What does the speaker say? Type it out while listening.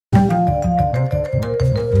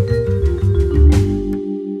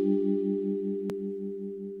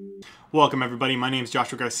Welcome everybody, my name is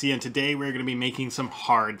Joshua Garcia and today we're going to be making some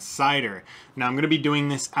hard cider. Now I'm going to be doing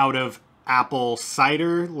this out of apple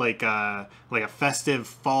cider, like a festive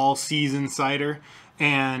fall season cider.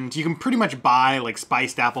 And you can pretty much buy like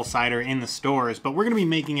spiced apple cider in the stores, but we're going to be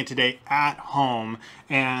making it today at home.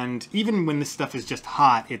 And even when this stuff is just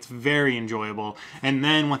hot, it's very enjoyable. And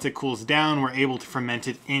then once it cools down, we're able to ferment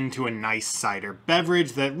it into a nice cider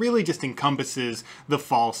beverage that really just encompasses the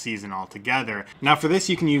fall season altogether. Now for this,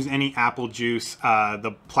 you can use any apple juice,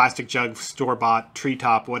 the plastic jug, store-bought,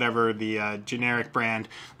 Treetop, whatever the generic brand.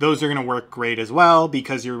 Those are going to work great as well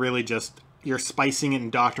because you're spicing it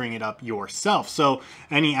and doctoring it up yourself. So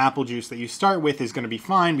any apple juice that you start with is going to be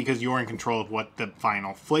fine because you're in control of what the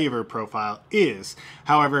final flavor profile is.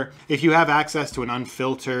 However, if you have access to an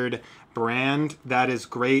unfiltered brand, that is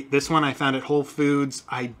great. This one I found at Whole Foods.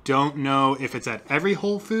 I don't know if it's at every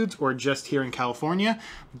Whole Foods or just here in California,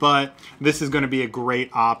 but this is going to be a great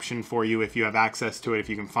option for you if you have access to it, if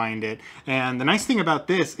you can find it. And the nice thing about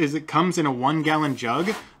this is it comes in a 1-gallon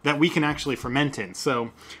jug that we can actually ferment in.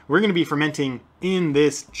 So we're going to be fermenting in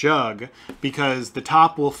this jug because the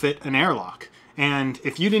top will fit an airlock. And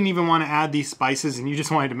if you didn't even want to add these spices and you just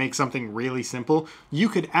wanted to make something really simple, you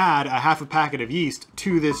could add a half a packet of yeast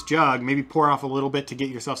to this jug, maybe pour off a little bit to get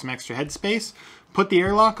yourself some extra headspace, put the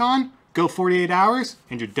airlock on, go 48 hours,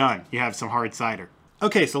 and you're done. You have some hard cider.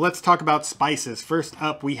 Okay, so let's talk about spices. First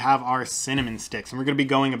up, we have our cinnamon sticks, and we're going to be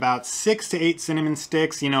going about 6 to 8 cinnamon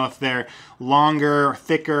sticks. You know, if they're longer or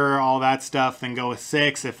thicker, all that stuff, then go with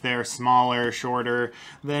 6. If they're smaller, shorter,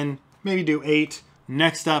 then maybe do 8.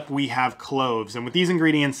 Next up, we have cloves, and with these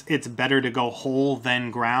ingredients, it's better to go whole than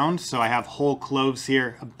ground. So I have whole cloves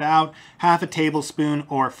here, about half a tablespoon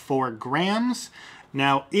or 4 grams.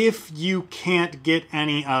 Now, if you can't get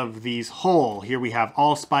any of these whole, here we have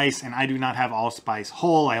allspice, and I do not have allspice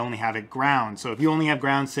whole, I only have it ground. So if you only have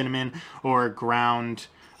ground cinnamon or ground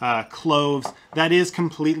cloves, that is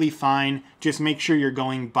completely fine. Just make sure you're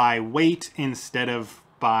going by weight instead of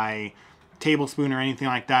by tablespoon or anything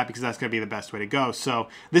like that, because that's going to be the best way to go. So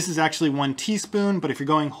this is actually 1 teaspoon, but if you're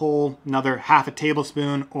going whole, another half a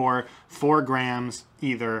tablespoon or 4 grams,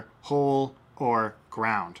 either whole or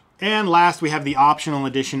ground. And last, we have the optional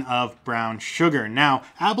addition of brown sugar. Now,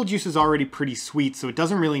 apple juice is already pretty sweet, so it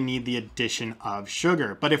doesn't really need the addition of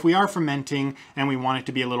sugar. But if we are fermenting and we want it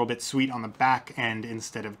to be a little bit sweet on the back end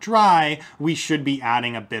instead of dry, we should be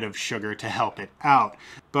adding a bit of sugar to help it out.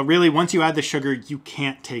 But really, once you add the sugar, you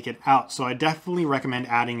can't take it out. So I definitely recommend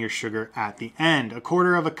adding your sugar at the end.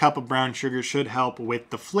 1/4 cup of brown sugar should help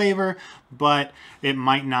with the flavor, but it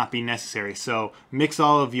might not be necessary. So mix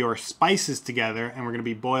all of your spices together, and we're going to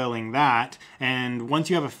be boiling that. And once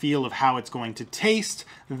you have a feel of how it's going to taste,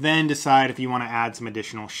 then decide if you want to add some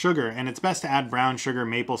additional sugar. And it's best to add brown sugar,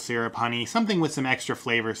 maple syrup, honey, something with some extra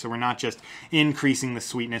flavor, so we're not just increasing the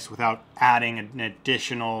sweetness without adding an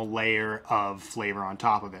additional layer of flavor on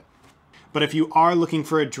top of it. But if you are looking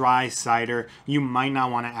for a dry cider, you might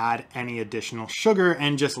not want to add any additional sugar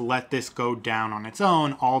and just let this go down on its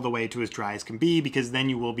own all the way to as dry as can be, because then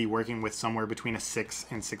you will be working with somewhere between a 6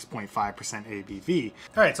 and 6.5% ABV.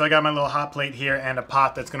 All right, so I got my little hot plate here and a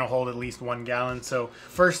pot that's going to hold at least 1 gallon. So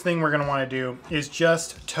first thing we're going to want to do is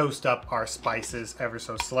just toast up our spices ever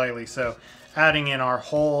so slightly. So adding in our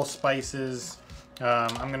whole spices,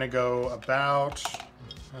 I'm going to go about...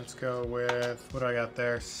 let's go with, what do I got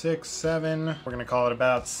there? 6, 7. We're gonna call it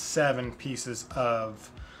about 7 pieces of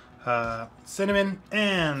cinnamon,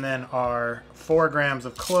 and then our 4 grams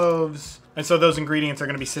of cloves. And so those ingredients are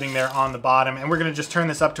gonna be sitting there on the bottom, and we're gonna just turn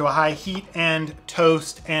this up to a high heat and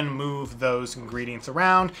toast and move those ingredients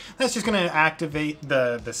around. That's just gonna activate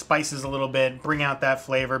the spices a little bit, bring out that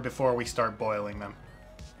flavor before we start boiling them.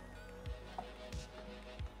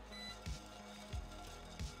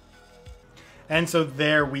 And so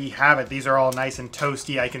there we have it. These are all nice and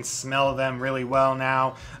toasty. I can smell them really well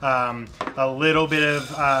now. A little bit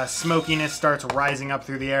of smokiness starts rising up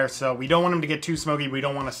through the air. So we don't want them to get too smoky. We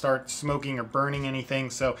don't want to start smoking or burning anything.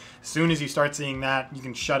 So as soon as you start seeing that, you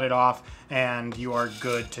can shut it off and you are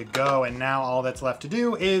good to go. And now all that's left to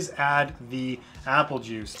do is add the apple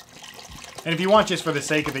juice. And if you want, just for the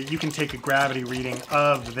sake of it, you can take a gravity reading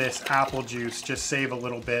of this apple juice. Just save a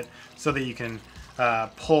little bit so that you can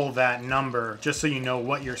pull that number, just so you know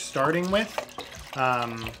what you're starting with.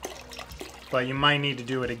 But you might need to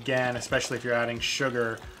do it again, especially if you're adding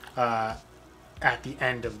sugar at the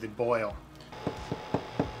end of the boil.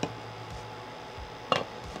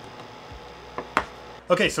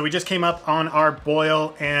 Okay, so we just came up on our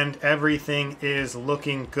boil and everything is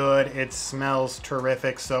looking good. It smells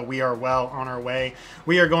terrific, so we are well on our way.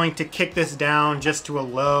 We are going to kick this down just to a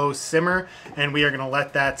low simmer, and we are going to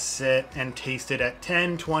let that sit and taste it at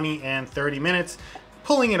 10, 20, and 30 minutes,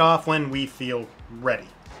 pulling it off when we feel ready.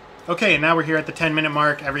 Okay, and now we're here at the 10-minute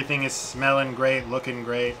mark. Everything is smelling great, looking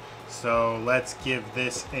great. So let's give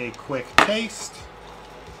this a quick taste.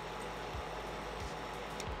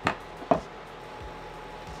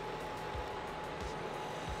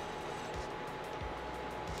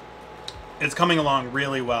 It's coming along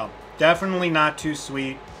really well. Definitely not too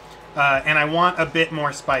sweet. And I want a bit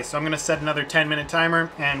more spice. So I'm going to set another 10-minute timer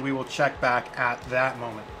and we will check back at that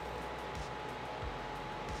moment.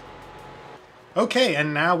 Okay,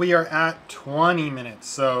 and now we are at 20 minutes.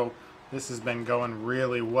 So this has been going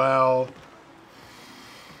really well.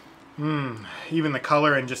 Even the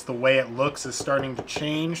color and just the way it looks is starting to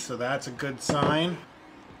change. So that's a good sign.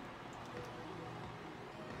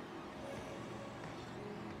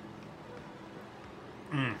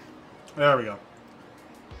 There we go.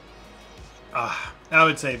 I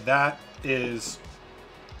would say that's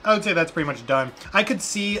pretty much done. I could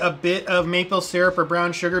see a bit of maple syrup or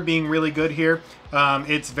brown sugar being really good here.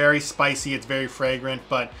 It's very spicy, it's very fragrant,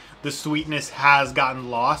 but the sweetness has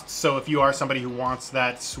gotten lost. So if you are somebody who wants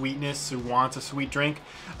that sweetness, who wants a sweet drink,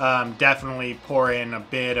 definitely pour in a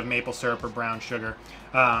bit of maple syrup or brown sugar.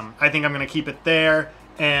 I think I'm gonna keep it there.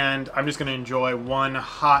 And I'm just going to enjoy one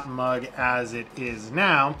hot mug as it is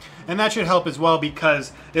now. And that should help as well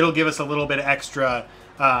because it'll give us a little bit of extra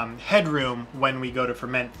headroom when we go to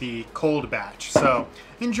ferment the cold batch. So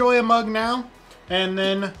enjoy a mug now, and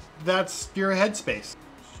then that's your headspace.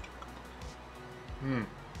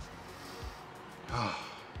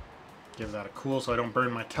 Give that a cool so I don't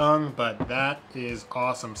burn my tongue, but that is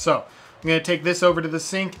awesome. So I'm going to take this over to the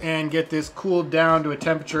sink and get this cooled down to a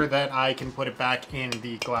temperature that I can put it back in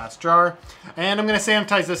the glass jar. And I'm going to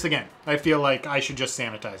sanitize this again. I feel like I should just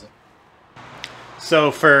sanitize it.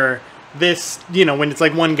 So for this, you know, when it's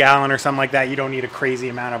like 1 gallon or something like that, you don't need a crazy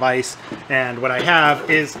amount of ice. And what I have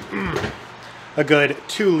is a good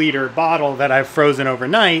 2-liter bottle that I've frozen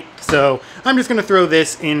overnight. So I'm just going to throw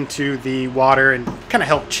this into the water and kind of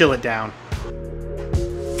help chill it down.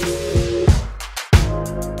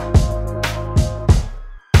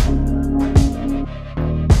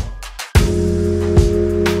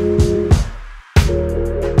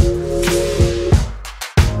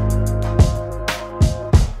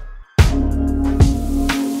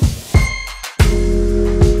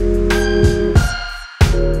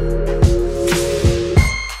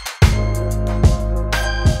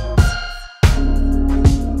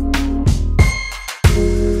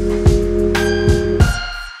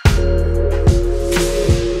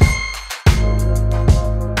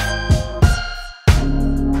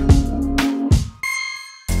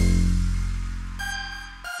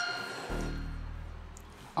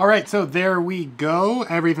 All right, so there we go.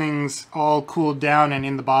 Everything's all cooled down and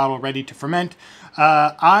in the bottle, ready to ferment.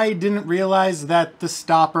 I didn't realize that the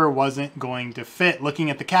stopper wasn't going to fit. Looking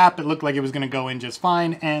at the cap, it looked like it was going to go in just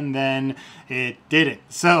fine, and then it didn't.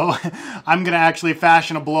 So I'm going to actually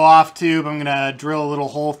fashion a blow-off tube. I'm going to drill a little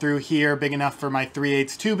hole through here, big enough for my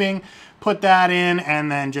 3/8 tubing, put that in,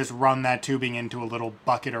 and then just run that tubing into a little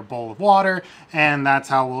bucket or bowl of water, and that's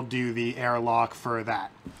how we'll do the airlock for that.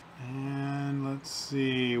 And let's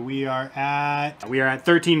see, we are at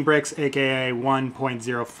 13 bricks, aka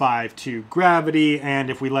 1.052 gravity, and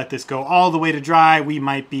if we let this go all the way to dry, we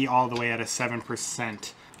might be all the way at a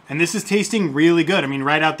 7%. And this is tasting really good. I mean,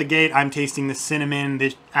 right out the gate, I'm tasting the cinnamon,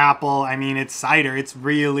 the apple. I mean, it's cider. It's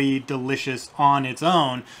really delicious on its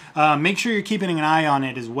own. Make sure you're keeping an eye on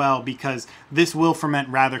it as well because this will ferment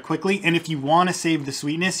rather quickly. And if you want to save the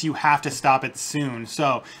sweetness, you have to stop it soon.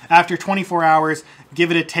 So after 24 hours,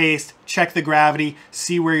 give it a taste, check the gravity,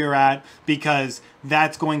 see where you're at, because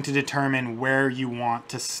that's going to determine where you want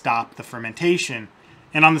to stop the fermentation.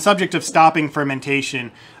 And on the subject of stopping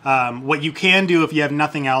fermentation, what you can do if you have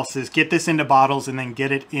nothing else is get this into bottles and then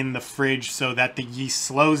get it in the fridge so that the yeast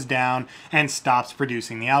slows down and stops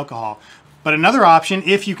producing the alcohol. But another option,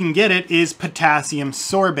 if you can get it, is potassium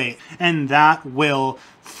sorbate, and that will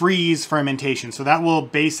freeze fermentation. So that will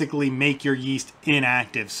basically make your yeast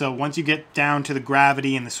inactive. So once you get down to the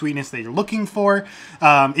gravity and the sweetness that you're looking for,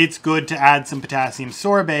 it's good to add some potassium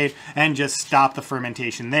sorbate and just stop the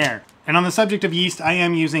fermentation there. And on the subject of yeast, I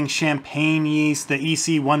am using champagne yeast, the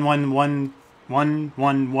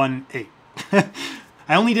EC111118.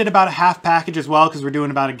 I only did about a half package as well because we're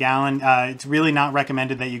doing about a gallon. It's really not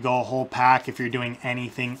recommended that you go a whole pack if you're doing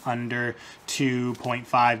anything under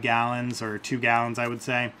 2.5 gallons or 2 gallons, I would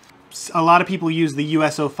say. A lot of people use the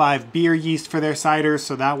US-05 beer yeast for their ciders,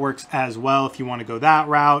 so that works as well if you want to go that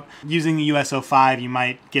route. Using the US-05, you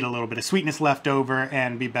might get a little bit of sweetness left over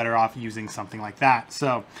and be better off using something like that.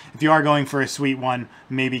 So if you are going for a sweet one,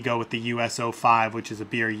 maybe go with the US-05, which is a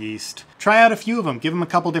beer yeast. Try out a few of them, give them a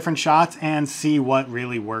couple different shots, and see what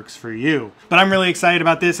really works for you. But I'm really excited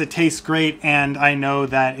about this. It tastes great, and I know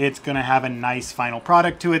that it's going to have a nice final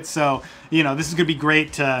product to it. So, you know, this is going to be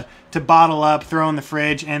great to bottle up, throw in the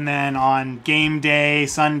fridge, and then on game day,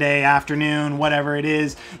 Sunday afternoon, whatever it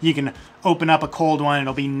is, you can open up a cold one.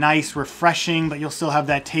 It'll be nice, refreshing, but you'll still have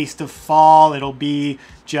that taste of fall. It'll be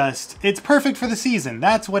just, it's perfect for the season.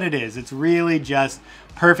 That's what it is. It's really just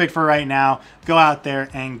perfect for right now. Go out there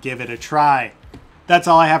and give it a try. That's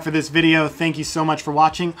all I have for this video. Thank you so much for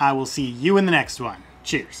watching. I will see you in the next one.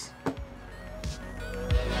 Cheers.